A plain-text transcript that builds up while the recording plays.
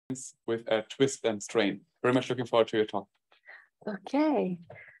with a twist and strain. Very much looking forward to your talk. Okay,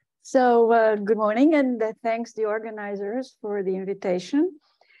 so good morning, and thanks the organizers for the invitation.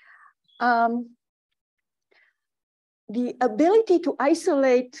 The ability to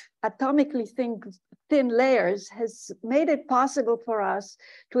isolate atomically thin layers has made it possible for us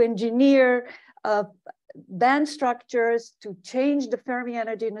to engineer band structures, to change the Fermi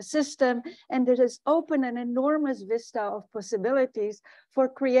energy in a system, and it has opened an enormous vista of possibilities for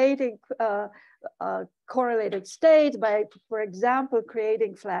creating correlated states by, for example,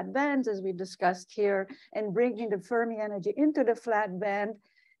 creating flat bands, as we discussed here, and bringing the Fermi energy into the flat band,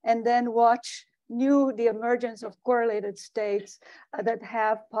 and then watch the emergence of correlated states that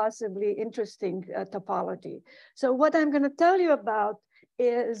have possibly interesting topology. So what I'm going to tell you about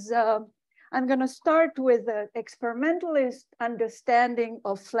is I'm going to start with an experimentalist understanding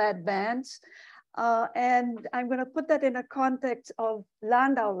of flat bands. And I'm going to put that in a context of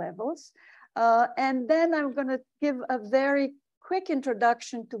Landau levels. And then I'm going to give a very quick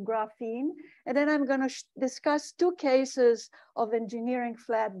introduction to graphene. And then I'm going to discuss two cases of engineering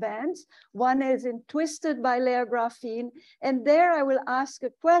flat bands. One is in twisted bilayer graphene. And there I will ask a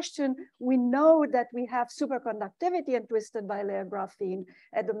question. We know that we have superconductivity in twisted bilayer graphene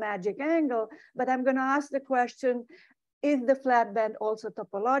at the magic angle, but I'm going to ask the question, is the flat band also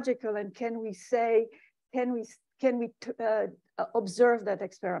topological? And can we observe that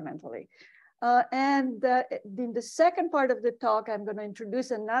experimentally? In the second part of the talk, I'm going to introduce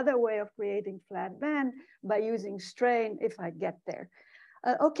another way of creating flat band by using strain if I get there.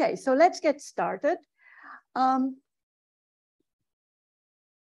 Okay, so let's get started.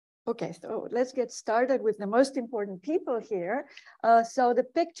 Okay, so let's get started with the most important people here. So the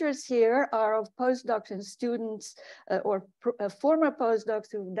pictures here are of postdocs and students or former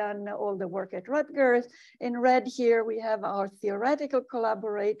postdocs who've done all the work at Rutgers. In red here, we have our theoretical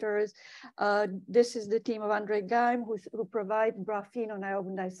collaborators. This is the team of ANDREI who provide graphene on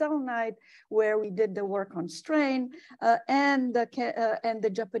iodine diselenide, where we did the work on strain, and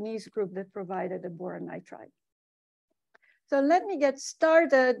the Japanese group that provided the boron nitride. So let me get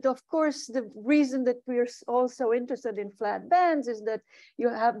started. Of course, the reason that we're also interested in flat bands is that you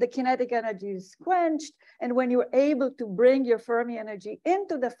have the kinetic energy is quenched. And when you're able to bring your Fermi energy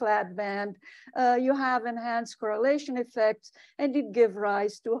into the flat band, you have enhanced correlation effects, and it gives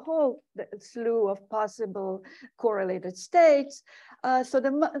rise to a whole slew of possible correlated states. So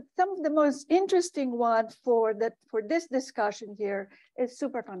some of the most interesting ones for this discussion here is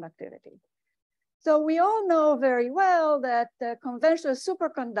superconductivity. So we all know very well that the conventional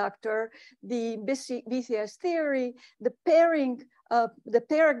superconductor, the BCS theory, the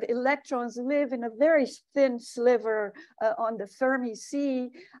paired electrons live in a very thin sliver on the Fermi sea,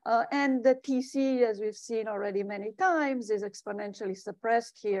 and the TC, as we've seen already many times, is exponentially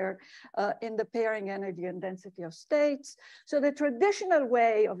suppressed here in the pairing energy and density of states. So the traditional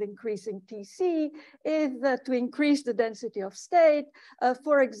way of increasing TC is to increase the density of state,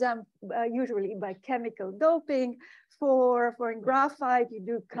 for example, usually by chemical doping. In graphite, you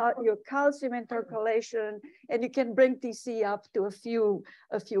do your calcium intercalation, and you can bring TC up to a few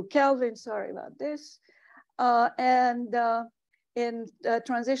Kelvin. Sorry about this. In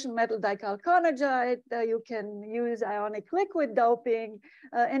transition metal dichalconigide, you can use ionic liquid doping,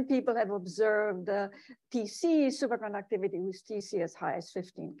 and people have observed TC superconductivity with TC as high as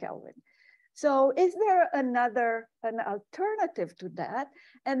 15 Kelvin. So is there an alternative to that?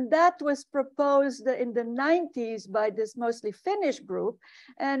 And that was proposed in the 90s by this mostly Finnish group.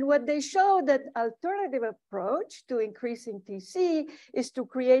 And what they showed that alternative approach to increasing TC is to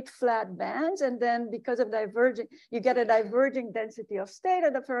create flat bands. And then because of diverging, you get a diverging density of state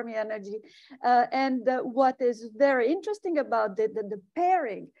of the Fermi energy. What is very interesting about it, that the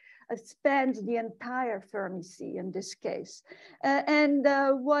pairing spans the entire Fermi sea in this case.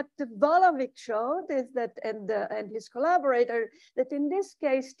 What Volovic showed is that, and his collaborator, that in this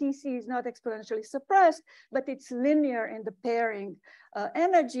case, TC is not exponentially suppressed, but it's linear in the pairing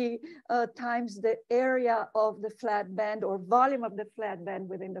energy times the area of the flat band or volume of the flat band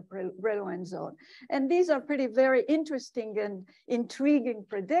within the Brillouin zone. And these are very interesting and intriguing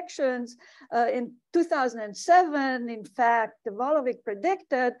predictions. In 2007, in fact, Volovic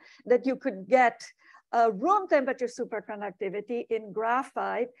predicted that you could get room temperature superconductivity in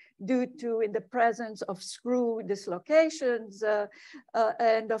graphite due to in the presence of screw dislocations.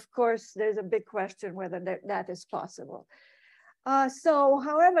 And of course, there's a big question whether that is possible.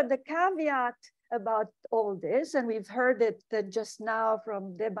 However, the caveat about all this, and we've heard it just now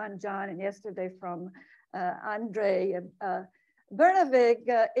from Debanjan and yesterday from ANDREI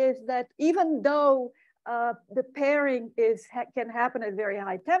Bernavig, is that even though the pairing can happen at very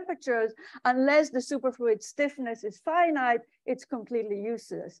high temperatures. Unless the superfluid stiffness is finite, it's completely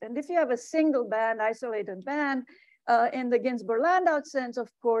useless. And if you have a single band, isolated band, in the Ginzburg-Landau sense, of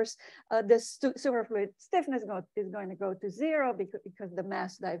course, the superfluid stiffness is going to go to zero because the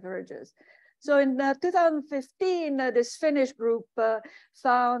mass diverges. So in 2015, this Finnish group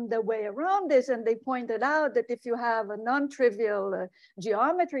found a way around this, and they pointed out that if you have a non-trivial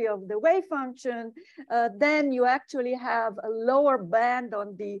geometry of the wave function, then you actually have a lower band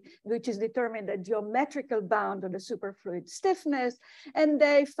on which is determined a geometrical bound on the superfluid stiffness. And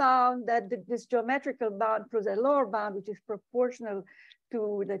they found that this geometrical bound proves a lower bound, which is proportional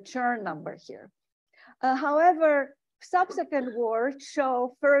to the Chern number here. However, subsequent work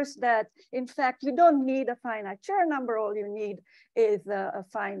show first that, in fact, you don't need a finite Chern number. All you need is a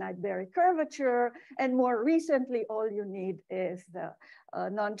finite Berry curvature. And more recently, all you need is the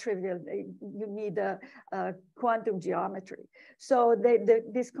non-trivial, you need a quantum geometry. So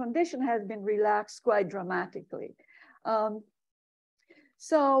this condition has been relaxed quite dramatically.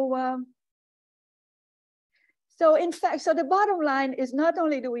 So in fact, so the bottom line is not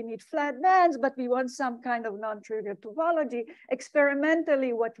only do we need flat bands, but we want some kind of non-trivial topology.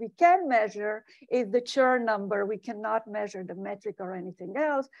 Experimentally, what we can measure is the Chern number. We cannot measure the metric or anything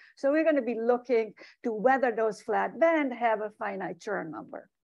else. So we're going to be looking to whether those flat bands have a finite Chern number.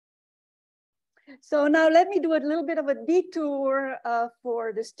 So now let me do a little bit of a detour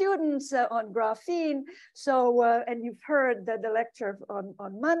for the students on graphene. So, and you've heard the lecture on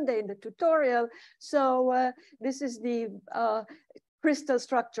Monday in the tutorial. So this is the crystal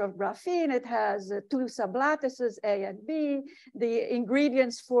structure of graphene. It has two sublattices, A and B. The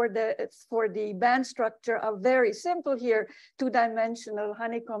ingredients for the band structure are very simple here: two-dimensional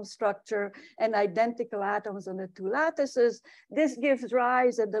honeycomb structure and identical atoms on the two lattices. This gives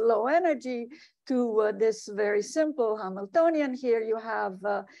rise at the low energy to this very simple Hamiltonian. Here you have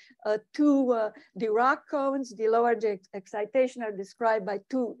two Dirac cones. The low energy excitation are described by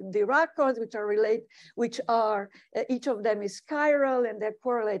two Dirac cones, which are each of them is chiral, and they're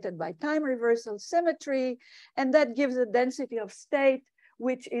correlated by time reversal symmetry. And that gives a density of state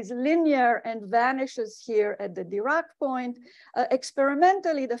which is linear and vanishes here at the Dirac point.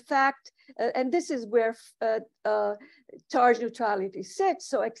 Experimentally, the fact, and this is where charge neutrality sits.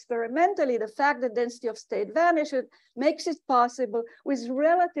 So experimentally, the fact that density of state vanishes makes it possible with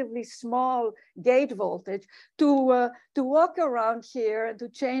relatively small gate voltage to walk around here and to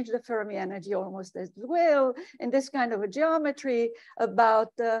change the Fermi energy almost as will. In this kind of a geometry,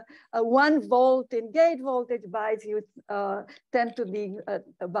 about 1 volt in gate voltage buys you about 10 to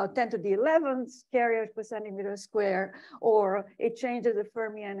the 11th carriers per centimeter square, or it changes the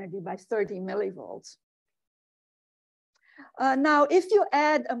Fermi energy by 30 millivolts. Now, if you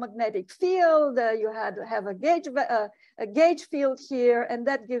add a magnetic field, you have a gauge field here, and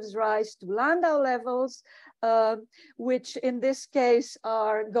that gives rise to Landau levels, which in this case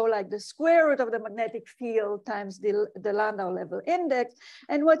go like the square root of the magnetic field times the Landau level index.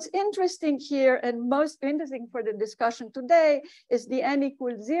 And what's interesting here, and most interesting for the discussion today, is the n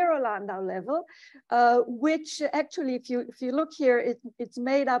equals 0 Landau level, which actually, if you look here, it's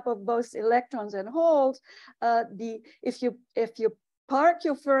made up of both electrons and holes. If you park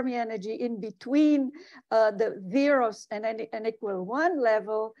your Fermi energy in between the zeros and n equal 1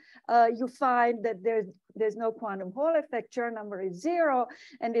 level, you find that there's no quantum Hall effect. Chern number is 0,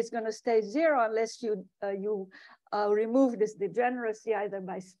 and it's going to stay 0 unless you remove this degeneracy either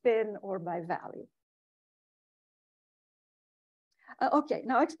by spin or by value. Okay,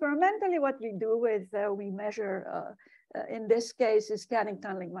 now experimentally, what we do is we measure. In this case, is scanning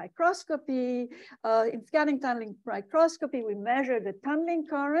tunneling microscopy. In scanning tunneling microscopy, we measure the tunneling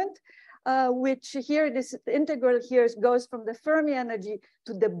current, which here, this integral here goes from the Fermi energy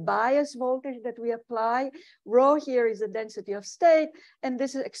to the bias voltage that we apply. Rho here is the density of state, and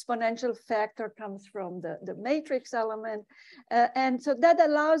this exponential factor comes from the matrix element. And so that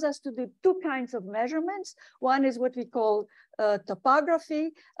allows us to do two kinds of measurements. One is what we call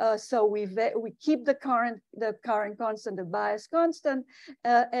topography. So we keep the current constant, the bias constant,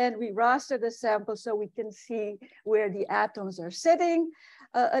 and we raster the sample so we can see where the atoms are sitting.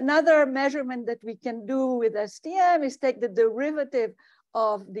 Another measurement that we can do with STM is take the derivative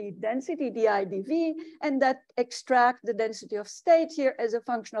of the density di dv, and that extract the density of state here as a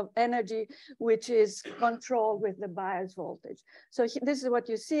function of energy, which is controlled with the bias voltage. So this is what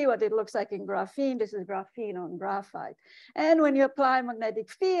you see, what it looks like in graphene. This is graphene on graphite. And when you apply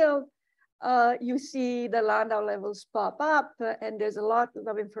magnetic field, you see the Landau levels pop up, and there's a lot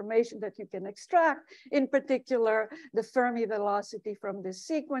of information that you can extract. In particular, the Fermi velocity from this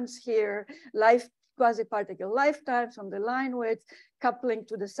sequence here, life quasi-particle lifetimes from the line width, coupling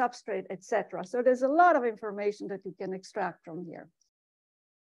to the substrate, etc. So there's a lot of information that you can extract from here.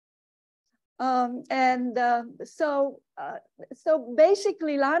 So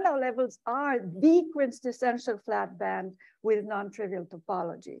basically Landau levels are the quintessential flat band with non-trivial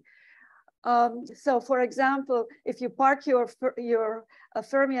topology. So for example, if you park your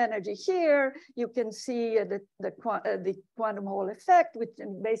Fermi energy here, you can see the quantum Hall effect, which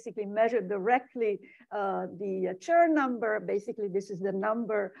basically measured directly the Chern number. Basically, this is the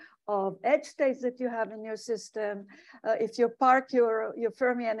number of edge states that you have in your system. If you park your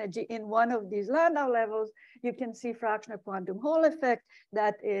Fermi energy in one of these Landau levels, you can see fractional quantum Hall effect.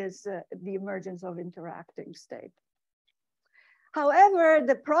 That is the emergence of interacting state. However,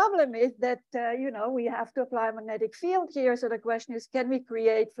 the problem is that, we have to apply a magnetic field here. So the question is, can we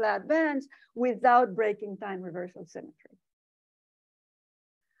create flat bands without breaking time reversal symmetry?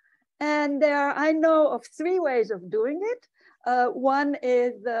 And I know of 3 ways of doing it. One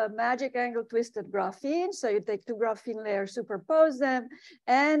is the magic angle twisted graphene. So you take 2 graphene layers, superpose them,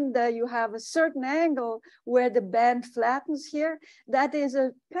 and you have a certain angle where the band flattens here. That is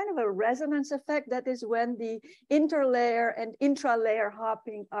a kind of a resonance effect. That is when the interlayer and intralayer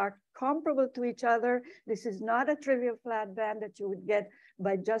hopping are comparable to each other. This is not a trivial flat band that you would get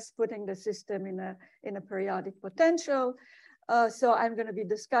by just putting the system in a periodic potential. So I'm going to be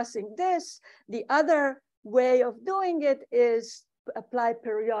discussing this. The other way of doing it is apply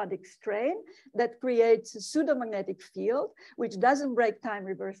periodic strain that creates a pseudomagnetic field, which doesn't break time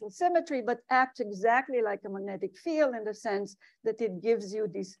reversal symmetry, but acts exactly like a magnetic field in the sense that it gives you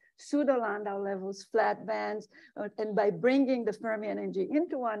these pseudo Landau levels, flat bands, and by bringing the Fermi energy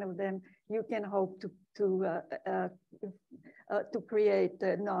into one of them, you can hope to create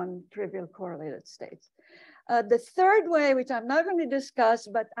non-trivial correlated states. The third way, which I'm not going to discuss,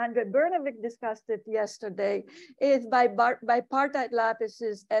 but Andrei Bernovic discussed it yesterday, is by bipartite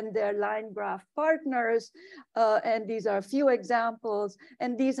lattices and their line graph partners. And these are a few examples.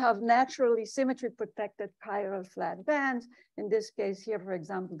 And these have naturally symmetry protected chiral flat bands. In this case here, for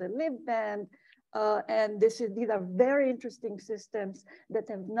example, the Lib band. And these are very interesting systems that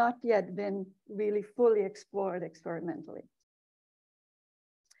have not yet been really fully explored experimentally.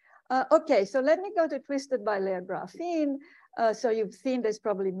 Okay, so let me go to twisted bilayer graphene. So you've seen this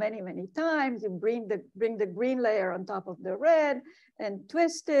probably many, many times. You bring the green layer on top of the red and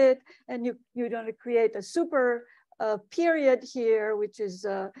twist it, and you're going to create a super period here, which is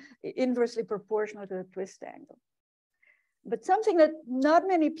inversely proportional to the twist angle. But something that not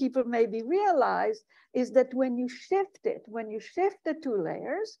many people maybe realize is that when you shift it, when you shift the 2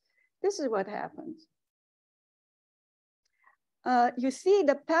 layers, this is what happens. You see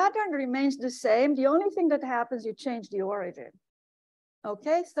the pattern remains the same. The only thing that happens, you change the origin.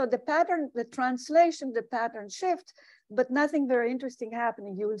 Okay, so the pattern, the translation, the pattern shifts, but nothing very interesting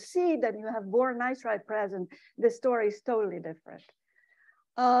happening. You will see that you have boron nitride present. The story is totally different.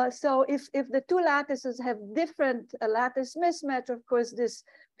 So if the 2 lattices have different lattice mismatch, of course, this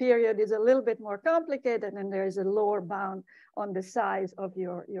period is a little bit more complicated, and there is a lower bound on the size of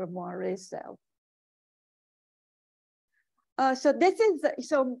your moiré cell. So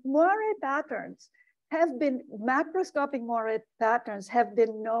moiré patterns have been, macroscopic moiré patterns have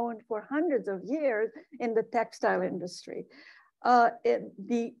been known for hundreds of years in the textile industry. At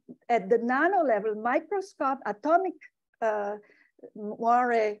the nano level, atomic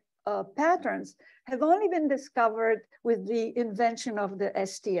moiré patterns have only been discovered with the invention of the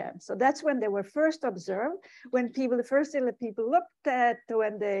STM. So that's when they were first observed, when the first thing that people looked at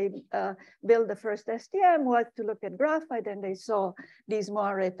when they built the first STM was to look at graphite, and they saw these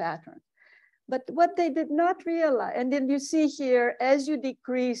moiré patterns. But what they did not realize, and then you see here, as you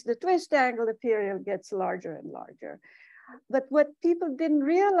decrease the twist angle, the period gets larger and larger. But what people didn't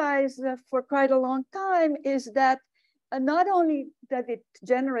realize for quite a long time is that not only does it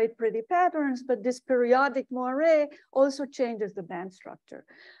generate pretty patterns, but this periodic moiré also changes the band structure.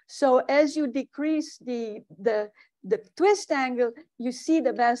 So as you decrease the twist angle, you see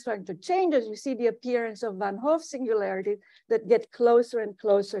the band structure changes. You see the appearance of Van Hoff singularities that get closer and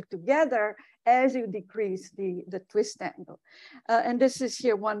closer together as you decrease the twist angle. And this is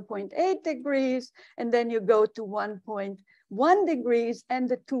here 1.8 degrees, and then you go to 1.1 degrees, and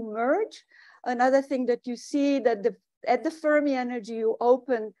the 2 merge. Another thing that you see that at the Fermi energy, you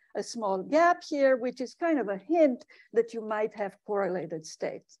open a small gap here, which is kind of a hint that you might have correlated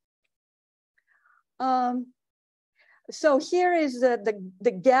states. So here is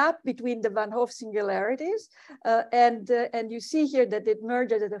the gap between the Van Hoff singularities. And you see here that it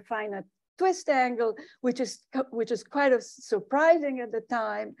merges at a finite twist angle, which is quite surprising at the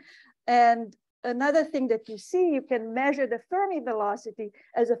time. And another thing that you see, you can measure the Fermi velocity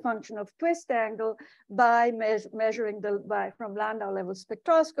as a function of twist angle by measuring from Landau level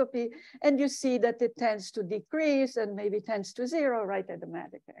spectroscopy. And you see that it tends to decrease and maybe tends to 0 right at the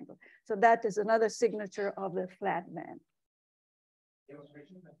magic angle. So that is another signature of the flat band.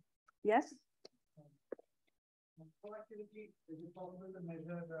 Yes? How accurately is it possible to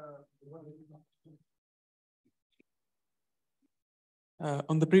measure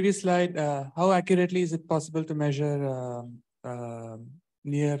on the previous slide, how accurately is it possible to measure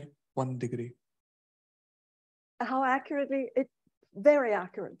near 1 degree? How accurately? Very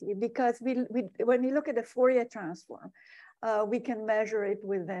accurately, because when you look at the Fourier transform, we can measure it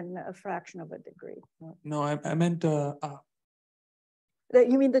within a fraction of a degree. No, I meant.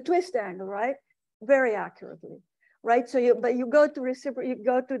 You mean the twist angle, right? Very accurately, right? So you go to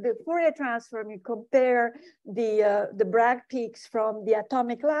the Fourier transform, you compare the Bragg peaks from the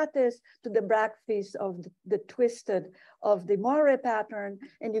atomic lattice to the Bragg peaks of the twisted of the Moiré pattern,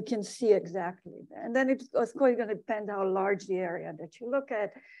 and you can see exactly. And then it's of course going to depend how large the area that you look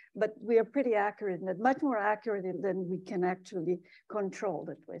at, but we are pretty accurate, and much more accurate than we can actually control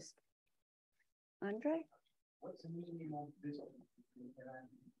the twist. Andrei? What's the meaning of this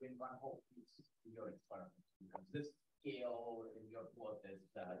when one whole piece in your experiment? Because this scale in your plot is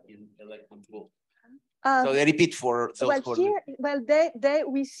in electron volt. So they repeat for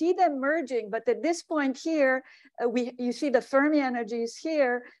we see them merging, but at this point here, you see the Fermi energies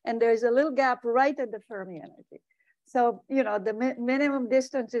here, and there's a little gap right at the Fermi energy. So, you know, the minimum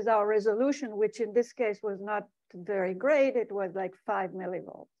distance is our resolution, which in this case was not very great. It was like 5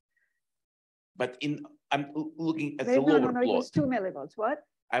 millivolts. But I'm looking at the lower plot. It was 2 millivolts. What?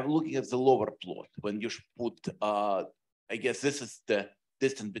 I'm looking at the lower plot when you put, I guess this is the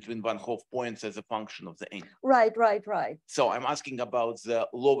distance between Van Hoff points as a function of the angle. Right. So I'm asking about the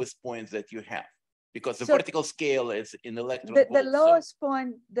lowest points that you have, because the vertical scale is in electron volts. The lowest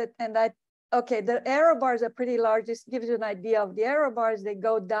point okay, the error bars are pretty large. This gives you an idea of the error bars. They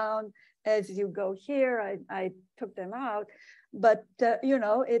go down as you go here. I took them out, but you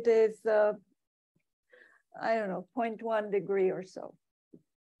know, it is, I don't know, 0.1 degree or so.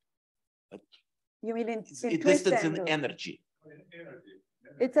 You mean in distance in energy?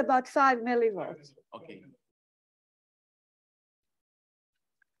 It's about 5 millivolts. Okay.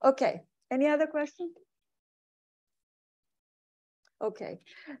 Okay, any other questions? Okay,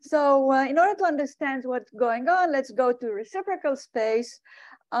 so in order to understand what's going on, let's go to reciprocal space.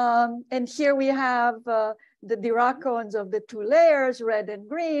 And here we have the Dirac cones of the two layers, red and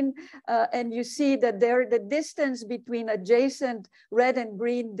green. And you see that the distance between adjacent red and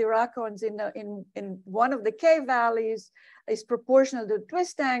green Dirac cones in one of the K valleys is proportional to the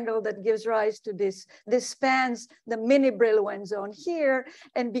twist angle that gives rise to this. This spans the mini Brillouin zone here.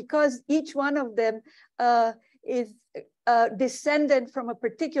 And because each one of them is descendant from a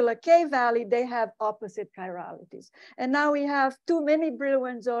particular K valley, they have opposite chiralities. And now we have two mini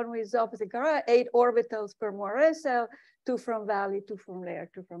Brillouin zone with opposite chirality, 8 orbitals per Moiré cell, 2 from valley, 2 from layer,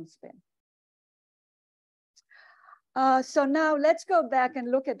 2 from spin. So now let's go back and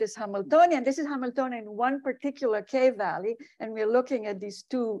look at this Hamiltonian. This is Hamiltonian in one particular K valley, and we're looking at these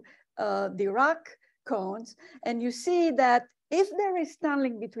two Dirac cones. And you see that if there is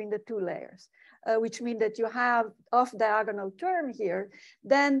tunneling between the two layers, which means that you have off-diagonal term here,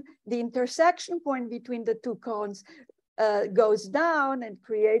 then the intersection point between the two cones goes down and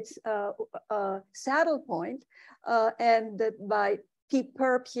creates a saddle point. And that by P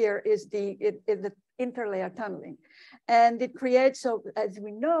perp here is the interlayer tunneling. And it creates, so as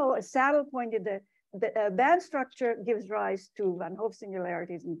we know, a saddle point in the band structure gives rise to Van Hoff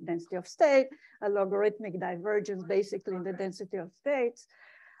singularities in density of state, a logarithmic divergence basically in the density of states.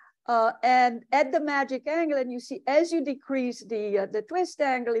 And at the magic angle, and you see as you decrease the twist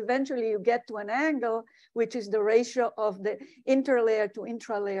angle, eventually you get to an angle, which is the ratio of the interlayer to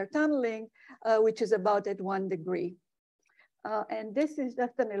intralayer tunneling, which is about at 1 degree. And this is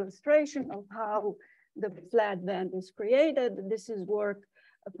just an illustration of how the flat band is created. This is work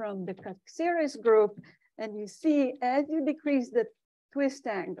from the series group. And you see, as you decrease the twist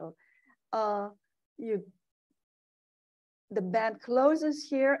angle, the band closes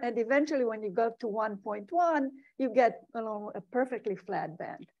here, and eventually when you go up to 1.1, you get a perfectly flat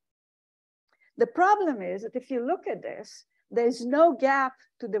band. The problem is that if you look at this, there's no gap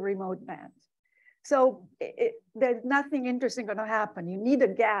to the remote band. So there's nothing interesting going to happen. You need a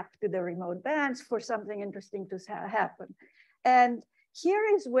gap to the remote bands for something interesting to happen. And here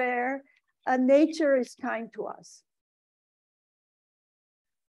is where nature is kind to us.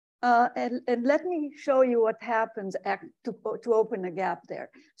 And let me show you what happens to open a gap there.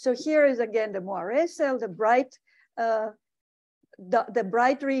 So here is again the Moiré cell, the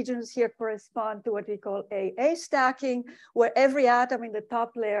bright regions here correspond to what we call AA stacking, where every atom in the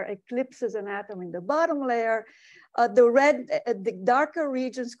top layer eclipses an atom in the bottom layer. The darker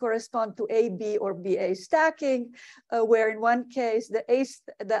regions correspond to AB or BA stacking, where in one case the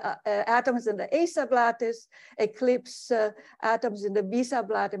atoms in the A sublattice eclipse atoms in the B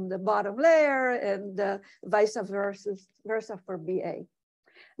sublattice in the bottom layer, and vice versa for BA.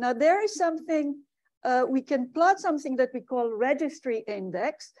 Now there is something, we can plot something that we call registry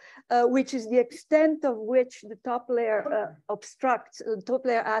index, which is the extent of which the top layer top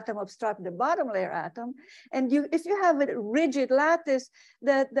layer atom obstructs the bottom layer atom. And if you have a rigid lattice,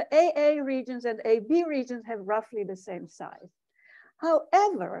 the AA regions and AB regions have roughly the same size.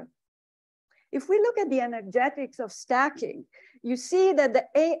 However, if we look at the energetics of stacking, you see that the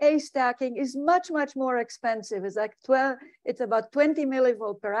AA stacking is much, much more expensive. It's like it's about 20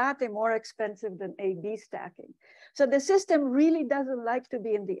 millivolt per atom more expensive than AB stacking. So the system really doesn't like to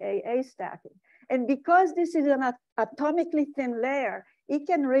be in the AA stacking. And because this is an atomically thin layer, it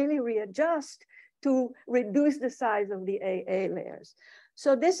can really readjust to reduce the size of the AA layers.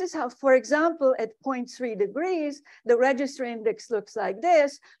 So this is how, for example, at 0.3 degrees, the registry index looks like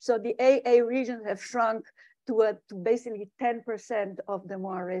this. So the AA regions have shrunk to basically 10% of the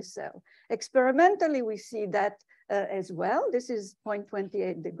Moiré cell. Experimentally, we see that as well. This is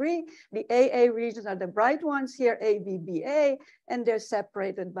 0.28 degree. The AA regions are the bright ones here, ABBA, and they're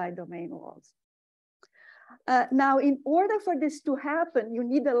separated by domain walls. Now, in order for this to happen, you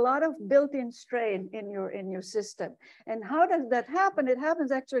need a lot of built-in strain in your system. And how does that happen? It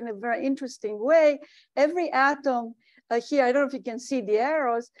happens actually in a very interesting way. Every atom here, I don't know if you can see the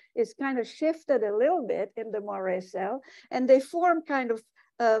arrows, is kind of shifted a little bit in the Moiré cell, and they form kind of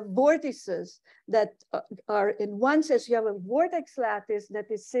vortices that are, in one sense, you have a vortex lattice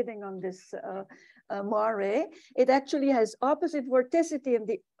that is sitting on this Moiré. It actually has opposite vorticity in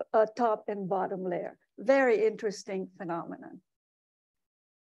the top and bottom layer. Very interesting phenomenon.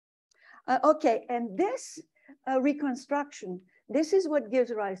 Okay, and this reconstruction, this is what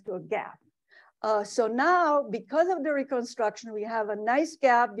gives rise to a gap. So now, because of the reconstruction, we have a nice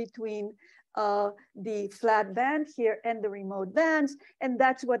gap between the flat band here and the remote bands, and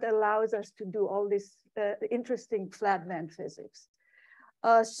that's what allows us to do all this interesting flat band physics.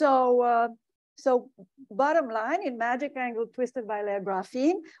 So bottom line, in magic angle twisted bilayer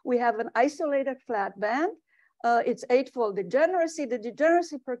graphene, we have an isolated flat band. It's eightfold degeneracy. The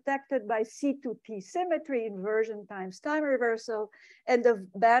degeneracy protected by C2T symmetry, inversion times time reversal, and the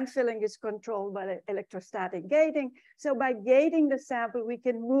band filling is controlled by the electrostatic gating. So by gating the sample, we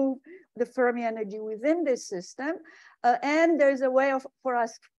can move the Fermi energy within this system. And there's a way for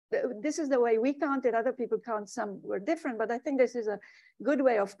us, this is the way we count it. Other people count, some were different, but I think this is a good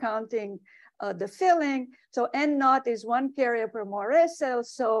way of counting the filling. So N naught is 1 carrier per Moiré cell.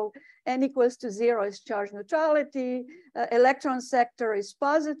 So N equals to 0 is charge neutrality. Electron sector is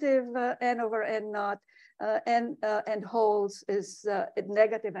positive N over N naught. And holes is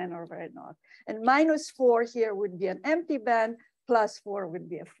negative N over N naught. And -4 here would be an empty band, +4 would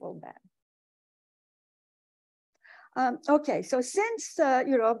be a full band. Okay, so since,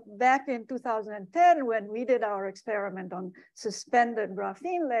 back in 2010, when we did our experiment on suspended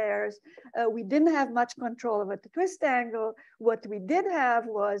graphene layers, we didn't have much control over the twist angle. What we did have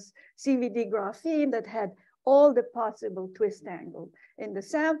was CVD graphene that had all the possible twist angle in the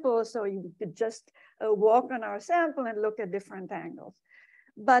sample. So you could just walk on our sample and look at different angles.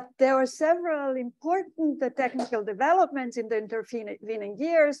 But there were several important technical developments in the intervening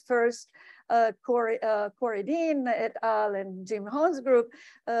years. First, Correlated et al. And Jim Hohn's group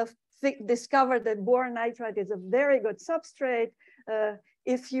discovered that boron nitride is a very good substrate.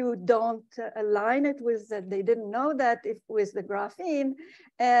 If you don't align it with, they didn't know that, with the graphene.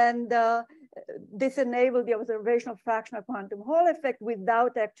 And this enabled the observational fractional quantum Hall effect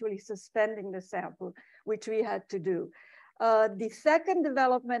without actually suspending the sample, which we had to do. The second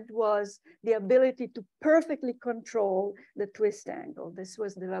development was the ability to perfectly control the twist angle. This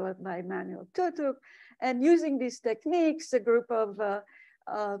was developed by Manuel Tutuk. And using these techniques, a group of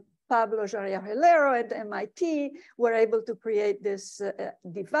Pablo Jarria-Hilero at MIT were able to create this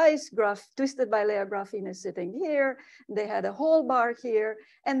device. Twisted bilayer graphene is sitting here. They had a whole bar here.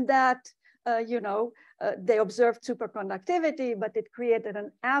 And that, they observed superconductivity, but it created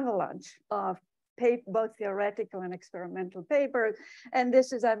an avalanche of both theoretical and experimental papers. And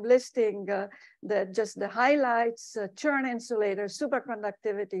this is, I'm listing just the highlights: churn insulator,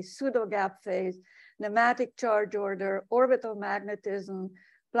 superconductivity, pseudo gap phase, nematic charge order, orbital magnetism,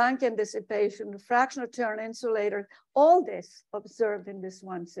 Planckian dissipation, fractional Chern insulator, all this observed in this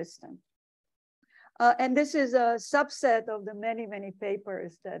one system. And this is a subset of the many, many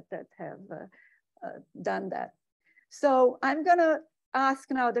papers that have done that. So I'm gonna ask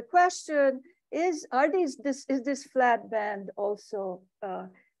now the question, is this flat band also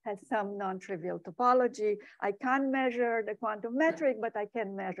has some non-trivial topology? I can't measure the quantum metric, but I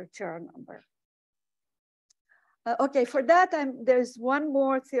can measure Chern number. Okay, for that, there's one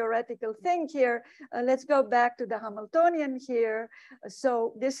more theoretical thing here. Let's go back to the Hamiltonian here.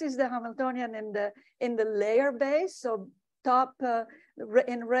 So this is the Hamiltonian in the layer base. So top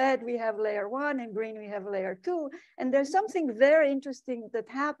in red, we have layer 1, in green, we have layer 2. And there's something very interesting that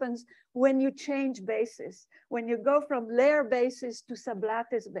happens when you change bases, when you go from layer bases to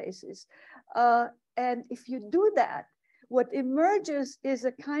sublattice bases. And if you do that, what emerges is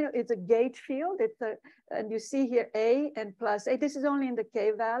it's a gauge field. And you see here A and plus A. This is only in the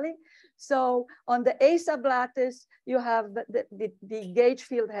K valley. So on the A sublattice, you have the gauge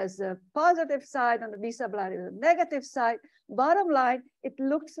field has a positive side, on the B sublattice, a negative side. Bottom line, it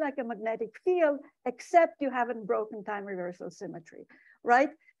looks like a magnetic field, except you haven't broken time reversal symmetry,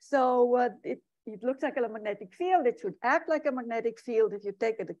 right? So it looks like a magnetic field. It should act like a magnetic field. If you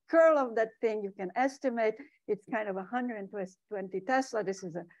take the curl of that thing, you can estimate it's kind of 120 Tesla. This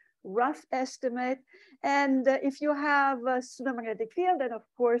is a rough estimate. And if you have a pseudomagnetic field, then of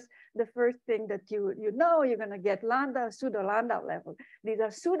course, the first thing that you know, you're gonna get Landau, pseudo-Landau level. These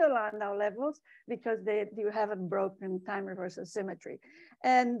are pseudo-Landau levels because you haven't broken time reversal symmetry.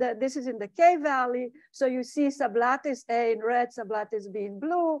 And this is in the K valley. So you see sublattice A in red, sublattice B in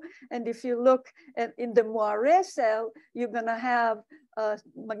blue. And if you look in the Moiré cell, you're gonna have a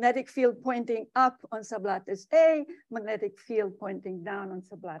magnetic field pointing up on sublattice A, magnetic field pointing down on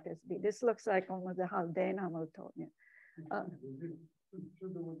sublattice B. This looks like almost a Haldane Hamiltonian.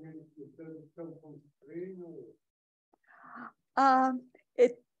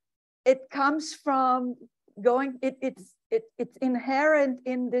 It comes from going, it's inherent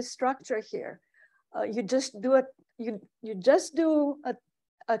in this structure here. You just do a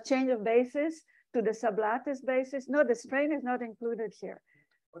change of basis to the sublattice basis. No, the strain is not included here.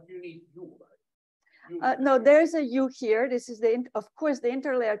 But you need U, right? No, there's a U here. This is of course, the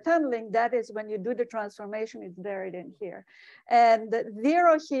interlayer tunneling. That is when you do the transformation, it's buried in here. And the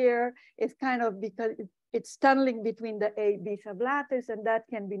 0 here is kind of because it's tunneling between the A, B sublattice, and that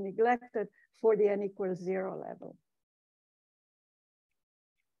can be neglected for the n equals 0 level.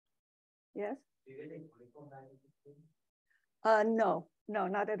 Yes? No,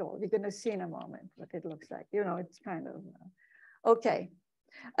 not at all. You're going to see in a moment what it looks like. You know, it's kind of, okay.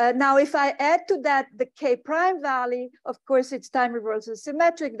 Now, if I add to that the K prime valley, of course, it's time reversal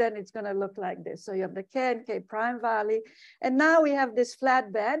symmetric, then it's going to look like this. So you have the K and K prime valley. And now we have this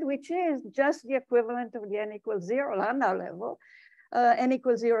flat band, which is just the equivalent of the n equals 0 Landau level. N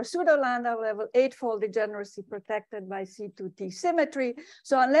equals 0 pseudo Landau level, 8-fold degeneracy protected by C2T symmetry.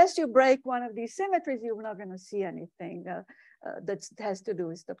 So unless you break one of these symmetries, you're not going to see anything that has to do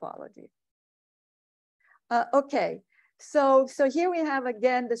with topology. Okay, so here we have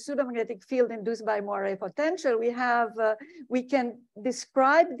again the pseudomagnetic field induced by Moiré potential. We can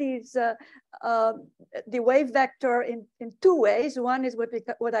describe these the wave vector in 2 ways. One is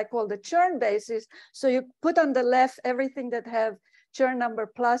what I call the Chern basis. So you put on the left everything that have Chern number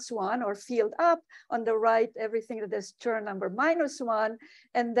 +1 or field up, on the right everything that has Chern number -1,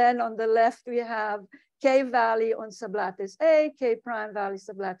 and then on the left we have K valley on sublattice A, K prime valley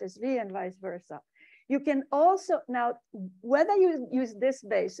sublattice V, and vice versa. You can also, now, whether you use this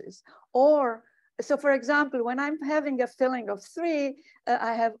basis or, so for example, when I'm having a filling of 3,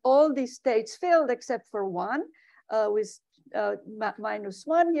 I have all these states filled except for 1 with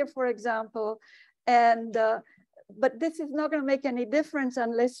 -1 here, for example. And but this is not going to make any difference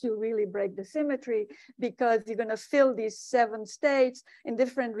unless you really break the symmetry, because you're going to fill these 7 states in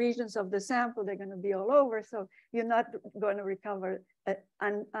different regions of the sample. They're going to be all over. So you're not going to recover,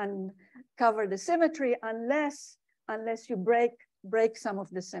 uncover the symmetry unless you break some of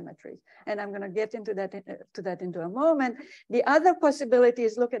the symmetries. And I'm going to get into that into a moment. The other possibility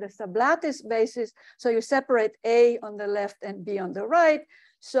is look at a sublattice basis. So you separate A on the left and B on the right.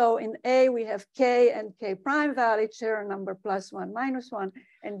 So in A, we have K and K prime valley, Chern number +1, -1,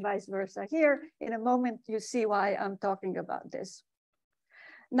 and vice versa here. In a moment, you see why I'm talking about this.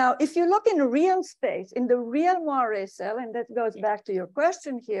 Now, if you look in real space, in the real Moiré cell, and that goes back to your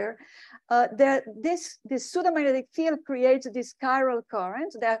question here, this pseudomagnetic field creates these chiral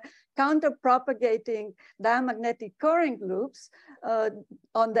currents that counter-propagating diamagnetic current loops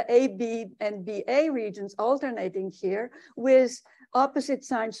on the AB and BA regions alternating here with opposite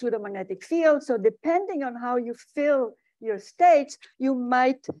sign pseudomagnetic field. So depending on how you fill your states, you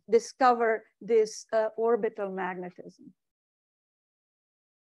might discover this orbital magnetism.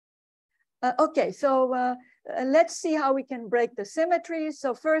 Okay, so let's see how we can break the symmetry.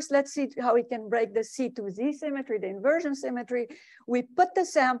 So first, let's see how we can break the C2Z symmetry, the inversion symmetry. We put the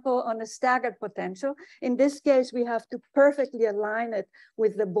sample on a staggered potential. In this case, we have to perfectly align it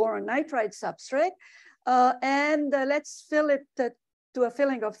with the boron nitride substrate. Let's fill it to a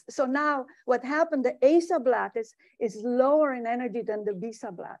filling of, so now what happened, the A sublattice is lower in energy than the B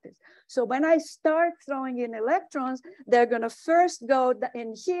sublattice. So when I start throwing in electrons, they're gonna first go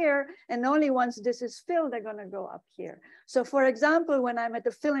in here, and only once this is filled, they're gonna go up here. So for example, when I'm at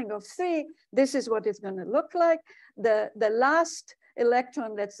a filling of 3, this is what it's gonna look like. The last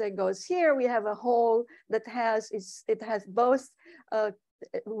electron, let's say, goes here. We have a hole that has, it has both,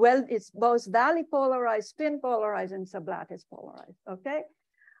 well, it's both valley polarized, spin polarized, and sublattice polarized, okay?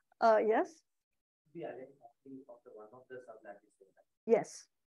 Yes? Yes.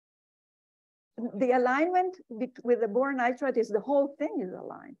 The alignment with the boron nitride is the whole thing is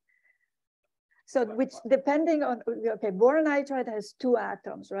aligned. So which depending on, okay, boron nitride has 2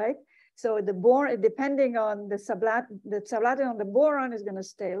 atoms, right? So the boron, depending on the sublattice on the boron is gonna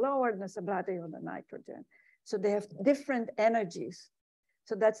stay lower than the sublattice on the nitrogen. So they have different energies.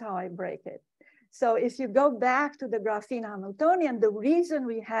 So that's how I break it. So if you go back to the graphene Hamiltonian, the reason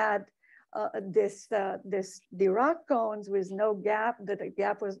we had this Dirac cones with no gap, that the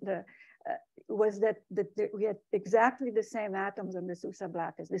gap was that we had exactly the same atoms on the two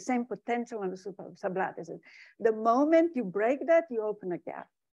sublattices, the same potential on the sublattices. The moment you break that, you open a gap.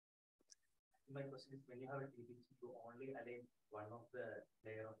 My question is, when you have a TBG, you only align one of the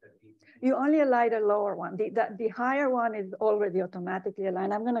layer of the TBG. You only align the lower one. The higher one is already automatically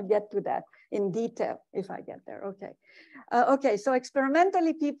aligned. I'm going to get to that in detail if I get there. Okay. Okay. So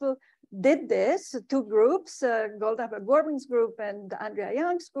experimentally, people did this. 2 groups: Goldhaber-Gorban's group and ANDREI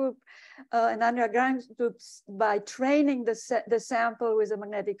Young's group. And ANDREI Young's group, by training the sample with a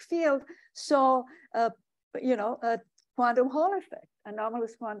magnetic field, saw you know, a quantum Hall effect,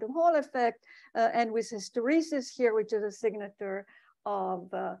 anomalous quantum Hall effect, and with hysteresis here, which is a signature of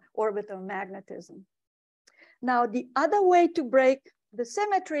orbital magnetism. Now, the other way to break the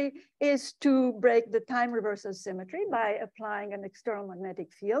symmetry is to break the time reversal symmetry by applying an external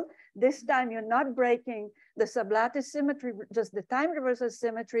magnetic field. This time, you're not breaking the sublattice symmetry, just the time reversal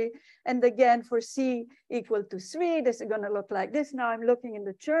symmetry. And again, for C equal to 3, this is going to look like this. Now I'm looking in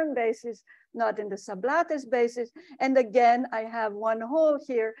the Chern basis, not in the sublattice basis. And again, I have one hole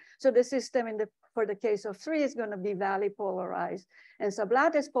here. So the system for the case of 3 is going to be valley polarized and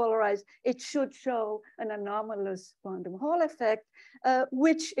sublattice polarized. It should show an anomalous quantum Hall effect,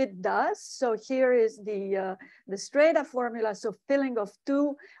 which it does. So here is the straight-up formula. So filling of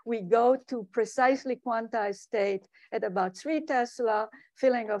 2, we go to precisely quantized state at about 3 Tesla.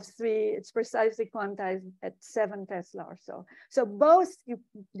 Filling of 3, it's precisely quantized at 7 Tesla or so. So both,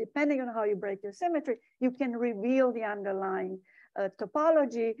 depending on how you break your symmetry, you can reveal the underlying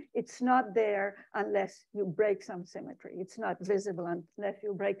topology. It's not there unless you break some symmetry. It's not visible unless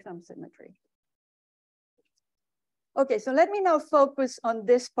you break some symmetry. Okay, so let me now focus on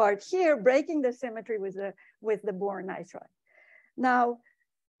this part here, breaking the symmetry with the boron nitride. Now,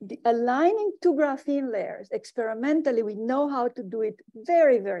 aligning 2 graphene layers, experimentally, we know how to do it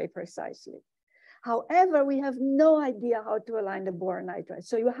very, very precisely. However, we have no idea how to align the boron nitride.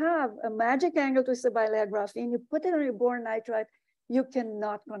 So you have a magic angle twisted bilayer graphene, you put it on your boron nitride, you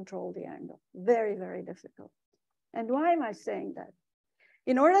cannot control the angle. Very, very difficult. And why am I saying that?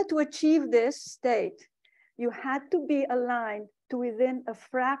 In order to achieve this state, you had to be aligned to within a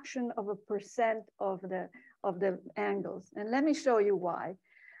fraction of a % of the angles. And let me show you why.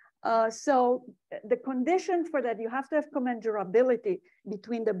 So the condition for that, you have to have commensurability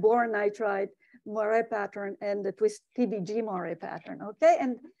between the boron nitride Moiré pattern and the twist TBG Moiré pattern, okay?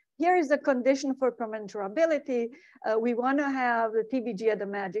 And here is the condition for commensurability. We want to have the TBG at the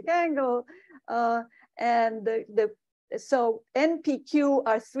magic angle, and so NPQ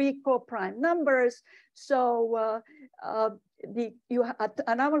are 3 co-prime numbers. So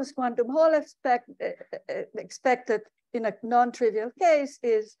anomalous quantum Hall expected in a non-trivial case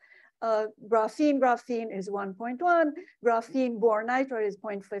is graphene is 1.1, graphene boron nitride is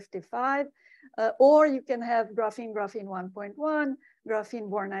 0.55, or you can have graphene 1.1, graphene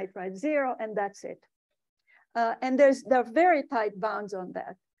bornitride 0, and that's it. And there are very tight bounds on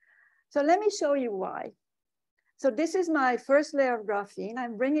that. So let me show you why. So this is my first layer of graphene.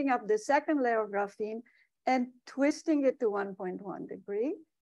 I'm bringing up the second layer of graphene and twisting it to 1.1 degree.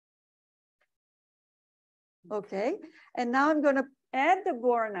 Okay, and now I'm going to add the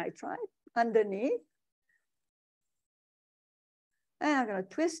bornitride underneath. And I'm going to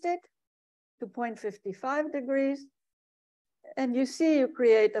twist it to 0.55 degrees. And you see you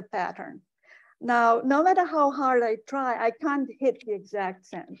create a pattern. Now, no matter how hard I try, I can't hit the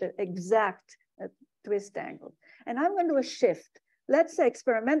exact twist angle. And I'm going to do a shift. Let's say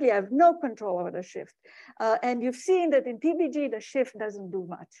experimentally, I have no control over the shift. And you've seen that in TBG, the shift doesn't do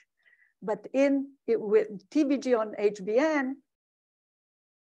much. But with TBG on HBN,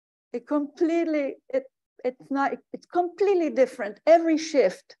 it's completely different. Every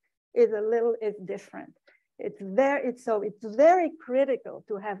shift is different. It's very critical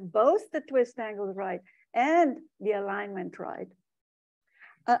to have both the twist angles right and the alignment right.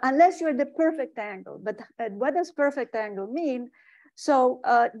 Unless you're the perfect angle. But what does perfect angle mean? So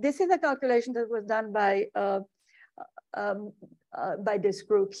this is a calculation that was done by this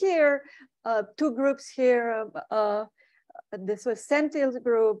group here, two groups here. This was Sentil's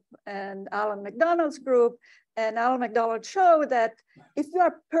group and Alan McDonald's group. And Alan McDonald showed that if you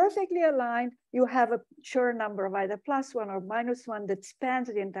are perfectly aligned, you have a sure number of either +1 or -1 that spans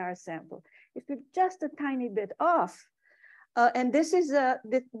the entire sample. If you're just a tiny bit off, and this is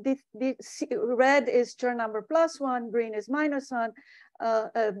red is sure number +1, green is -1,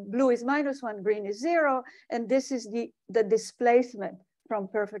 blue is -1, green is 0, and this is the displacement from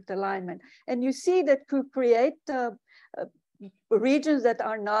perfect alignment. And you see that could create regions that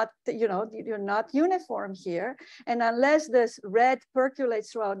are not, you're not uniform here. And unless this red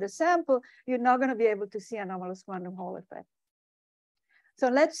percolates throughout the sample, you're not going to be able to see anomalous quantum Hall effect. So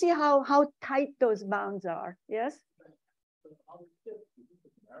let's see how tight those bounds are. Yes?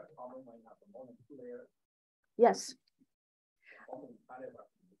 Yes.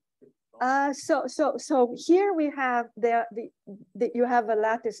 So here we have you have a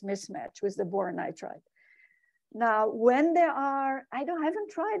lattice mismatch with the bornitride. Now, when there are, I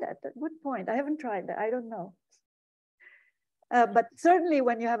haven't tried that. At what point? I haven't tried that. I don't know. But certainly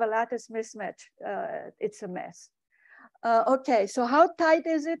when you have a lattice mismatch, it's a mess. Okay, so how tight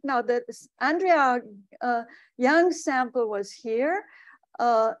is it? Now, the ANDREI Young sample was here.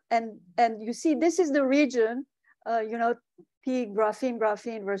 And you see, this is the region, T graphene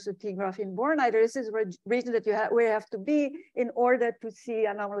versus T graphene bornitride. This is the region that where you have to be in order to see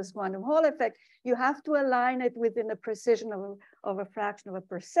anomalous quantum Hall effect. You have to align it within a precision of a fraction of a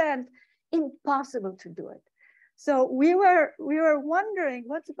percent. Impossible to do it. So we were wondering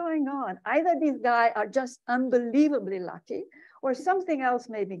what's going on. Either these guys are just unbelievably lucky, or something else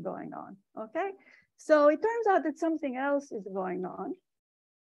may be going on. Okay, so it turns out that something else is going on.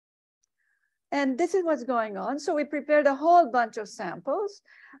 And this is what's going on. So we prepared a whole bunch of samples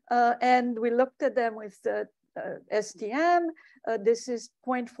and we looked at them with STM. This is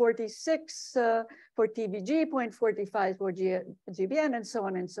 0.46 for TBG, 0.45 for GBN, and so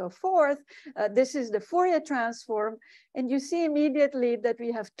on and so forth. This is the Fourier transform. And you see immediately that we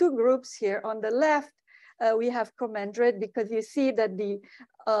have two groups here. On the left, we have commensurate because you see that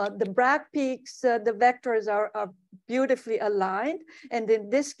the Bragg peaks, the vectors are beautifully aligned. And in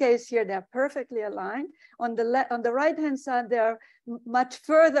this case here, they're perfectly aligned. On the right-hand side, they're much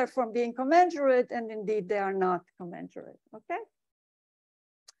further from being commensurate, and indeed they are not commensurate, okay?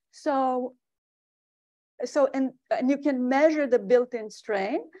 So and you can measure the built-in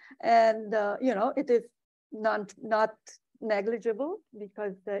strain, and it is not negligible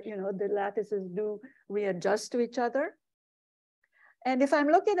because the lattices do readjust to each other. And if I'm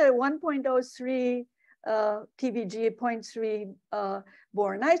looking at 1.03 TBG, 0.3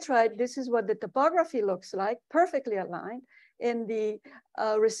 bornitride, this is what the topography looks like, perfectly aligned. In the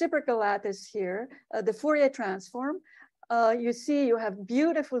reciprocal lattice here, the Fourier transform, you see you have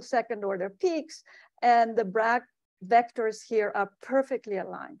beautiful second order peaks, and the Bragg vectors here are perfectly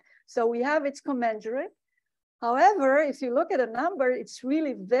aligned. So we have its commensurate. However, if you look at a number, it's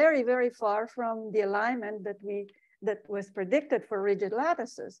really very, very far from the alignment that was predicted for rigid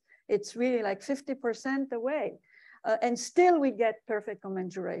lattices. It's really like 50% away. And still we get perfect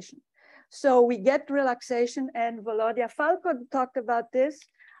commensuration. So we get relaxation, and Volodya Falco talked about this.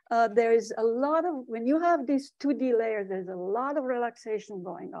 There is a lot of, when you have these 2D layers, there's a lot of relaxation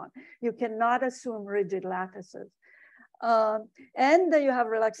going on. You cannot assume rigid lattices. And you have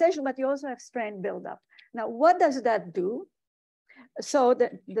relaxation, but you also have strain buildup. Now, what does that do? So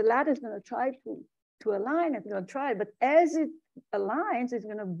the lattice is going to try to align, it's going to try, but as aligns, it's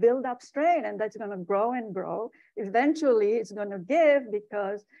going to build up strain, and that's going to grow and grow. Eventually, it's going to give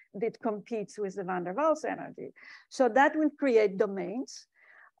because it competes with the van der Waals energy. So that will create domains.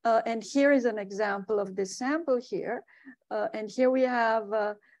 And here is an example of this sample here. And here we have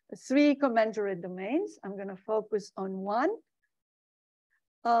 3 commensurate domains. I'm going to focus on one.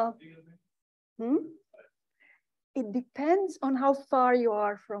 It depends on how far you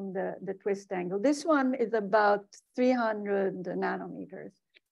are from the twist angle. This one is about 300 nanometers.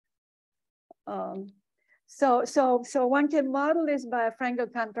 So one can model this by a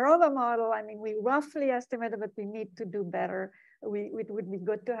Frankel-Kantorova model. I mean, we roughly estimated, but we need to do better. It would be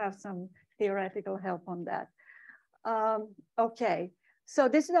good to have some theoretical help on that. Okay, so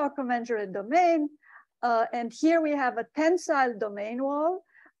this is our commensurate domain. And here we have a tensile domain wall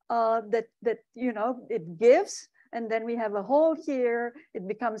that you know, it gives. And then we have a hole here, it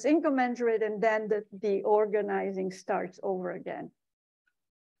becomes incommensurate, and then the organizing starts over again.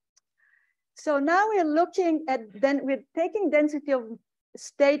 So now we're looking at, we're taking density of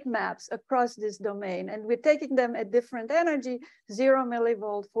state maps across this domain, and we're taking them at different energy, 0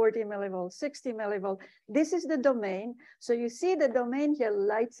 millivolt, 40 millivolt, 60 millivolt. This is the domain. So you see the domain here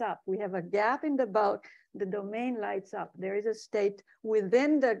lights up. We have a gap in the bulk. The domain lights up. There is a state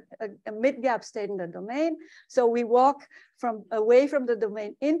within a mid-gap state in the domain. So we walk away from the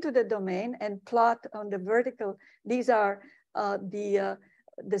domain into the domain and plot on the vertical. These are the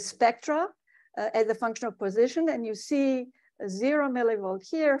spectra as a function of position. And you see 0 millivolt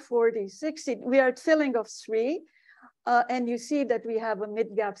here, 40, 60. We are at filling of 3. And you see that we have a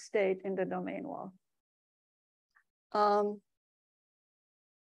mid-gap state in the domain wall.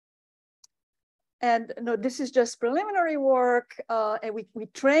 And no, this is just preliminary work. And we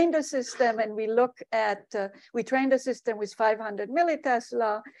trained the system, and we look at, we trained the system with 500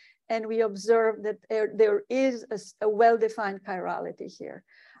 millitesla, and we observed that there is a well-defined chirality here.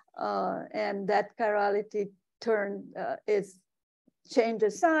 And that chirality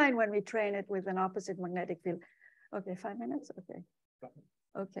changes sign when we train it with an opposite magnetic field. Okay, 5 minutes, okay.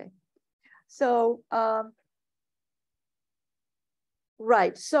 Okay, so,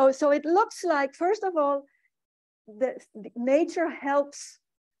 right, so it looks like, first of all, the nature helps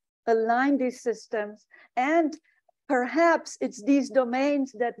align these systems, and perhaps it's these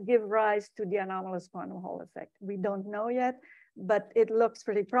domains that give rise to the anomalous quantum Hall effect. We don't know yet, but it looks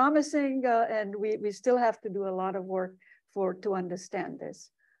pretty promising, and we still have to do a lot of work to understand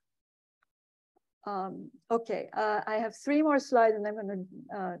this. Okay, I have 3 more slides, and I'm going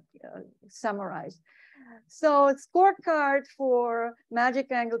to summarize. So scorecard for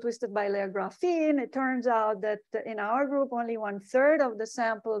magic angle twisted bilayer graphene. It turns out that in our group, only 1/3 of the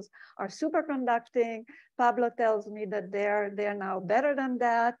samples are superconducting. Pablo tells me that they're now better than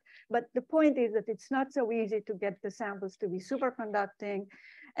that. But the point is that it's not so easy to get the samples to be superconducting.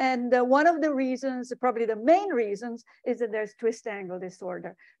 And one of the reasons, probably the main reasons, is that there's twist angle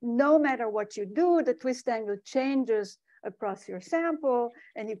disorder. No matter what you do, the twist angle changes across your sample,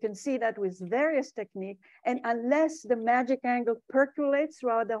 and you can see that with various techniques. And unless the magic angle percolates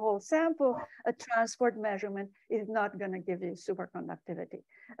throughout the whole sample, a transport measurement is not going to give you superconductivity.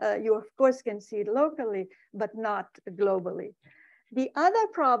 You of course can see it locally, but not globally. The other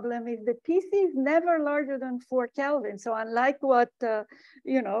problem is the TC is never larger than 4 Kelvin. So unlike what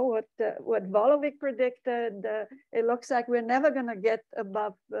Volovic predicted, it looks like we're never going to get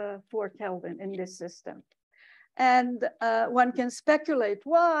above 4 Kelvin in this system. And one can speculate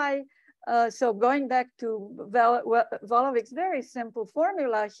why. So going back to Volovic's very simple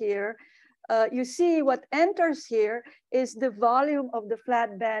formula here, you see what enters here is the volume of the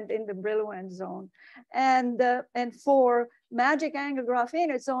flat band in the Brillouin zone. And for magic angle graphene,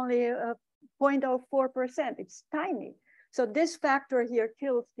 it's only 0.04%. It's tiny. So this factor here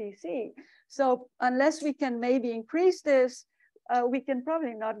kills TC. So unless we can maybe increase this, we can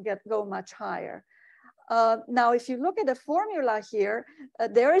probably not go much higher. Now, if you look at the formula here,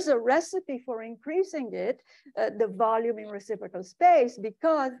 there is a recipe for increasing it, the volume in reciprocal space,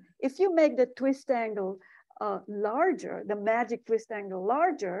 because if you make the twist angle larger, the magic twist angle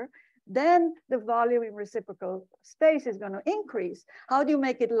larger, then the volume in reciprocal space is going to increase. How do you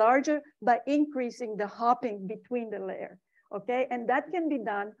make it larger? By increasing the hopping between the layer, okay? And that can be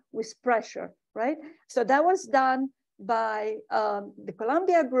done with pressure, right? So that was done by the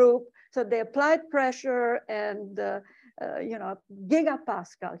Columbia group. So they applied pressure and,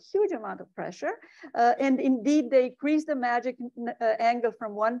 gigapascal, huge amount of pressure. And indeed, they increased the magic angle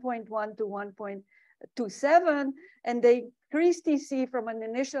from 1.1 to 1.27. And they increased TC from an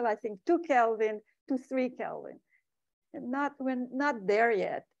initial, I think, 2 Kelvin to 3 Kelvin. And we're not there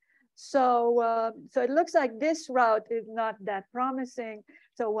yet. So it looks like this route is not that promising.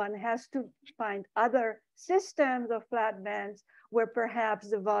 So one has to find other systems of flat bands where perhaps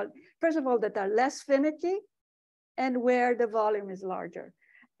the volume, first of all, that are less finicky and where the volume is larger.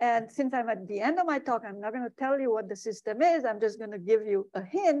 And since I'm at the end of my talk, I'm not going to tell you what the system is. I'm just going to give you a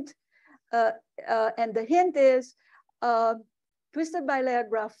hint. And the hint is twisted bilayer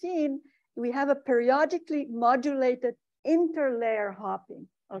graphene. We have a periodically modulated interlayer hopping.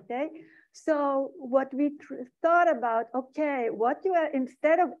 Okay. So what we thought about, okay, what you are,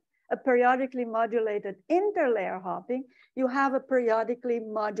 instead of a periodically modulated interlayer hopping, you have a periodically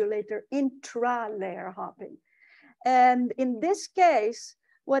modulated intralayer hopping. And in this case,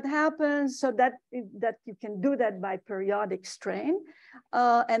 what happens, so that you can do that by periodic strain,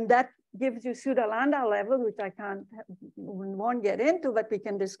 and that gives you pseudo-Landau level, which I won't get into, but we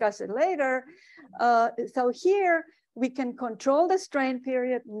can discuss it later. So here we can control the strain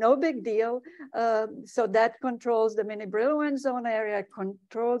period, no big deal. So that controls the mini Brillouin zone area,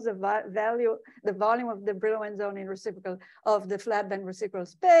 controls the volume of the Brillouin zone in reciprocal of the flat band reciprocal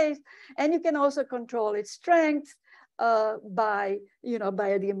space, and you can also control its strength by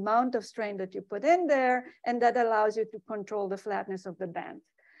the amount of strain that you put in there, and that allows you to control the flatness of the band.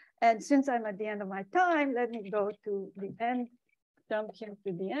 And since I'm at the end of my time, let me go to the end, jump here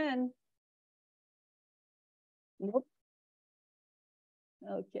to the end. Nope.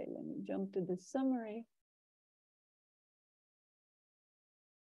 Okay, let me jump to the summary.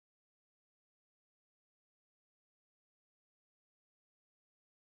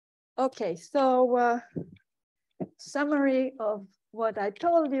 Okay, so summary of what I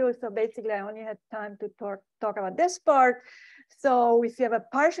told you. So basically, I only had time to talk about this part. So if you have a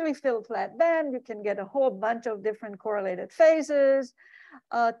partially filled flat band, you can get a whole bunch of different correlated phases.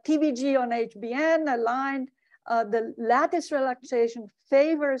 TBG on HBN aligned. The lattice relaxation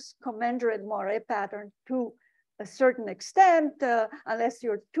favors commensurate Moiré pattern to a certain extent, unless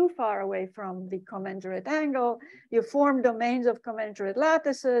you're too far away from the commensurate angle. You form domains of commensurate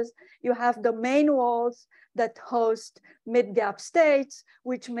lattices. You have domain walls that host mid-gap states,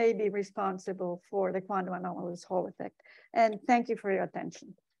 which may be responsible for the quantum anomalous Hall effect. And thank you for your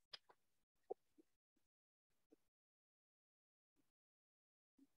attention.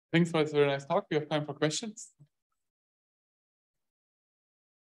 Thanks for this very nice talk. We have time for questions.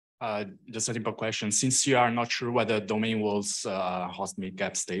 Just a simple question. Since you are not sure whether domain walls host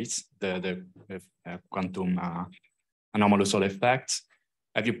mid-gap states, the quantum anomalous Hall effect,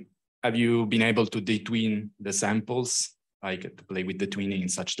 have you been able to detween the samples, like to play with the twinning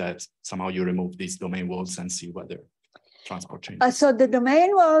such that somehow you remove these domain walls and see whether transport changes? So the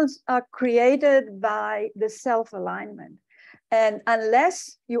domain walls are created by the self-alignment. And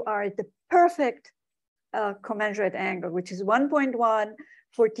unless you are at the perfect commensurate angle, which is 1.1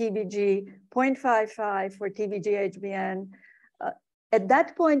 for TBG, 0.55 for TBG HBN, at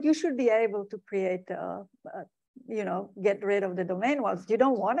that point, you should be able to create, get rid of the domain walls. You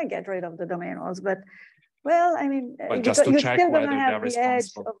don't want to get rid of the domain walls, but well, I mean, just to you check still whether don't have the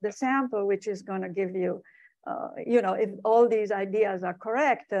edge of the sample, which is going to give you, if all these ideas are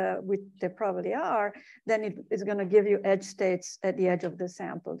correct, which they probably are, then it is going to give you edge states at the edge of the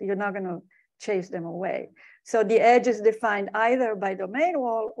sample. You're not going to chase them away. So the edge is defined either by domain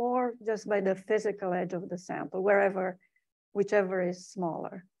wall or just by the physical edge of the sample, whichever is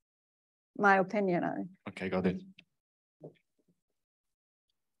smaller. My opinion. Okay, got it.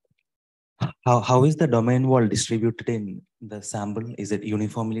 How is the domain wall distributed in the sample? Is it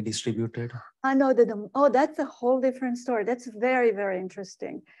uniformly distributed? I know that's a whole different story. That's very, very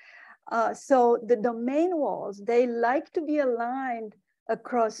interesting. So the domain walls, they like to be aligned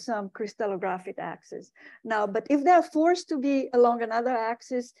across some crystallographic axis. Now, but if they're forced to be along another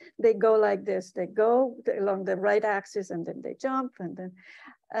axis, they go like this. They go along the right axis and then they jump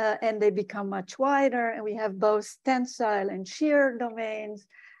and they become much wider. And we have both tensile and shear domains.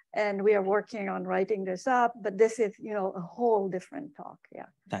 And we are working on writing this up, but this is, a whole different talk. Yeah.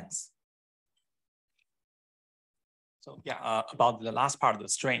 Thanks. So yeah, about the last part of the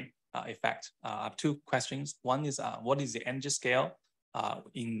strain effect, I have two questions. One is, what is the energy scale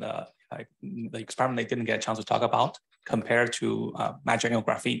in the experiment they didn't get a chance to talk about compared to magic angle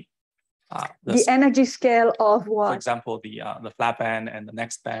graphene? The energy scale of what? For example, the flat band and the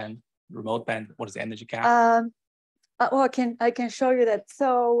next band, remote band, what is the energy gap? Well, I can show you that.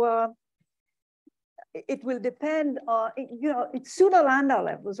 So it will depend on, it's pseudo-Landau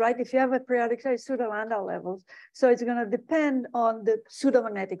levels, right? If you have a periodic size, pseudo-Landau levels. So it's going to depend on the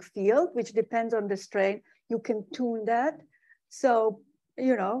pseudomagnetic field, which depends on the strain. You can tune that. So,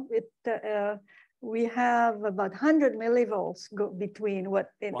 we have about 100 millivolts go between what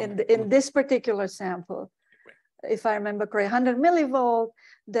in this particular sample. If I remember correctly, 100 millivolt,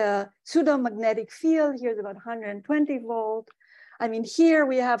 the pseudomagnetic field here is about 120 volt. I mean, here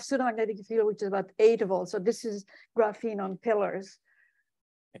we have pseudomagnetic field, which is about 8 volts. So this is graphene on pillars,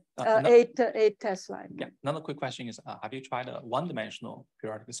 8 Tesla. Yeah, another quick question is, have you tried a one-dimensional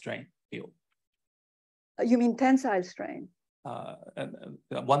periodic strain field? You mean tensile strain?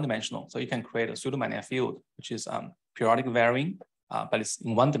 One-dimensional, so you can create a pseudomagnetic field, which is periodic varying, but it's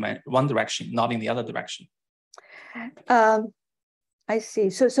in one direction, not in the other direction. I see.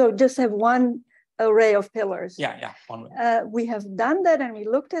 So just have one array of pillars. Yeah, one way. We have done that and we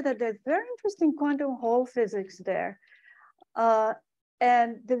looked at it. There's very interesting quantum Hall physics there.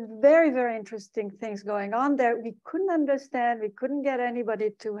 And there's very, very interesting things going on there. We couldn't understand, we couldn't get anybody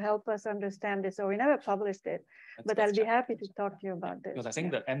to help us understand this, so we never published it. But I'll be happy to talk to you about this. Because I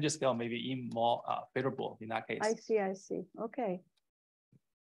think the energy scale may be even more favorable in that case. I see. Okay.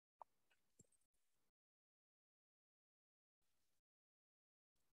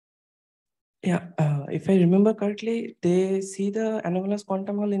 Yeah, if I remember correctly, they see the anomalous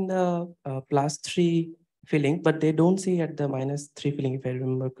quantum Hall in the +3 filling, but they don't see at the -3 filling, if I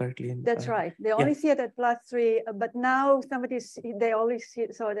remember correctly. That's right. They only see it at +3, but now they only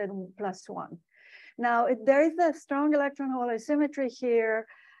saw it at +1. Now, there is a strong electron hole asymmetry here.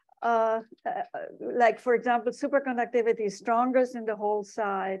 Like, for example, superconductivity is strongest in the Hall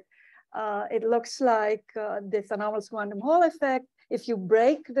side. It looks like this anomalous quantum Hall effect. If you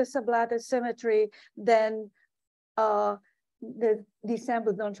break the sublattice symmetry, then these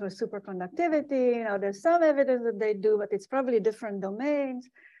samples don't show superconductivity. You know, there's some evidence that they do, but it's probably different domains.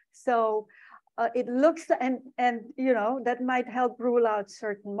 So it looks, and you know, that might help rule out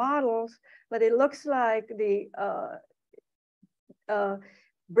certain models, but it looks like the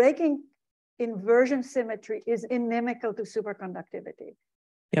breaking inversion symmetry is inimical to superconductivity.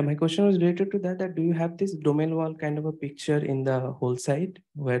 Yeah, my question was related to that do you have this domain wall kind of a picture in the Hall side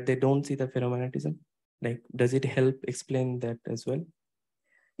where they don't see the ferromagnetism? Like, does it help explain that as well?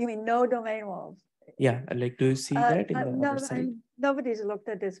 You mean no domain walls? Yeah, like, do you see that in the other side? Nobody's looked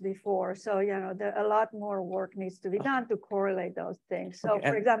at this before. So, you know, a lot more work needs to be done to correlate those things. So,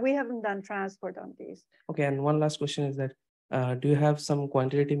 for example, we haven't done transport on these. Okay, and one last question is that, do you have some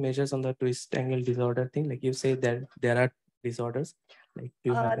quantitative measures on the twist angle disorder thing? Like you say that there are disorders. Like, do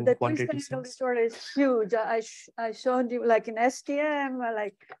you have the quantitative twist angle disorder is huge. I showed you, like in STM,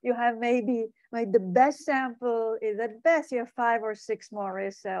 like you have maybe the best sample is at best you have 5 or 6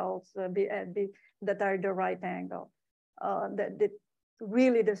 Moiré cells that are the right angle.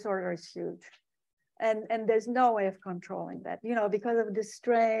 Really disorder is huge. And there's no way of controlling that, you know, because of the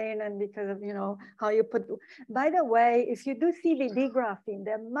strain and because of, you know, how you put, by the way, if you do CVD graphene,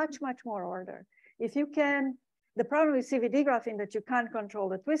 they're much, much more ordered. If you can, the problem with CVD graphene that you can't control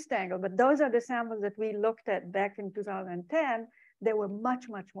the twist angle, but those are the samples that we looked at back in 2010, they were much,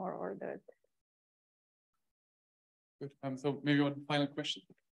 much more ordered. Good. So maybe one final question.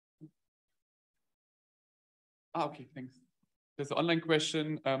 Okay, thanks. There's an online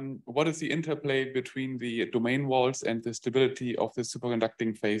question. What is the interplay between the domain walls and the stability of the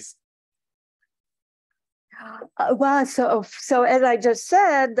superconducting phase? Well, so as I just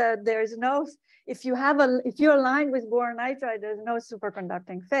said, there's no, if you're aligned with boron nitride, there's no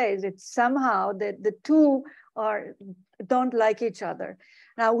superconducting phase. It's somehow that the two don't like each other.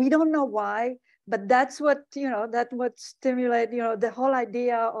 Now, we don't know why, but that's what, you know, that what stimulate, you know, the whole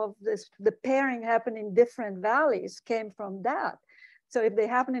idea of this, the pairing happen in different valleys came from that. So if they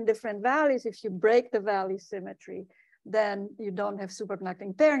happen in different valleys, if you break the valley symmetry, then you don't have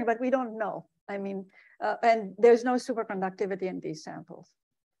superconducting pairing, but we don't know. I mean, and there's no superconductivity in these samples.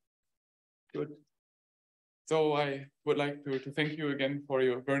 Good. So I would like to thank you again for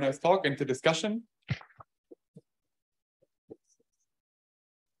your very nice talk and the discussion.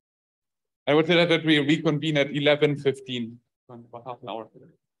 I would say that we reconvene at 11:15, about half an hour.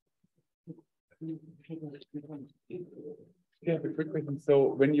 Yeah, a quick question.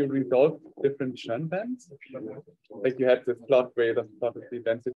 So when you resolve different Schoenbands, like you had this plot where the plot of the density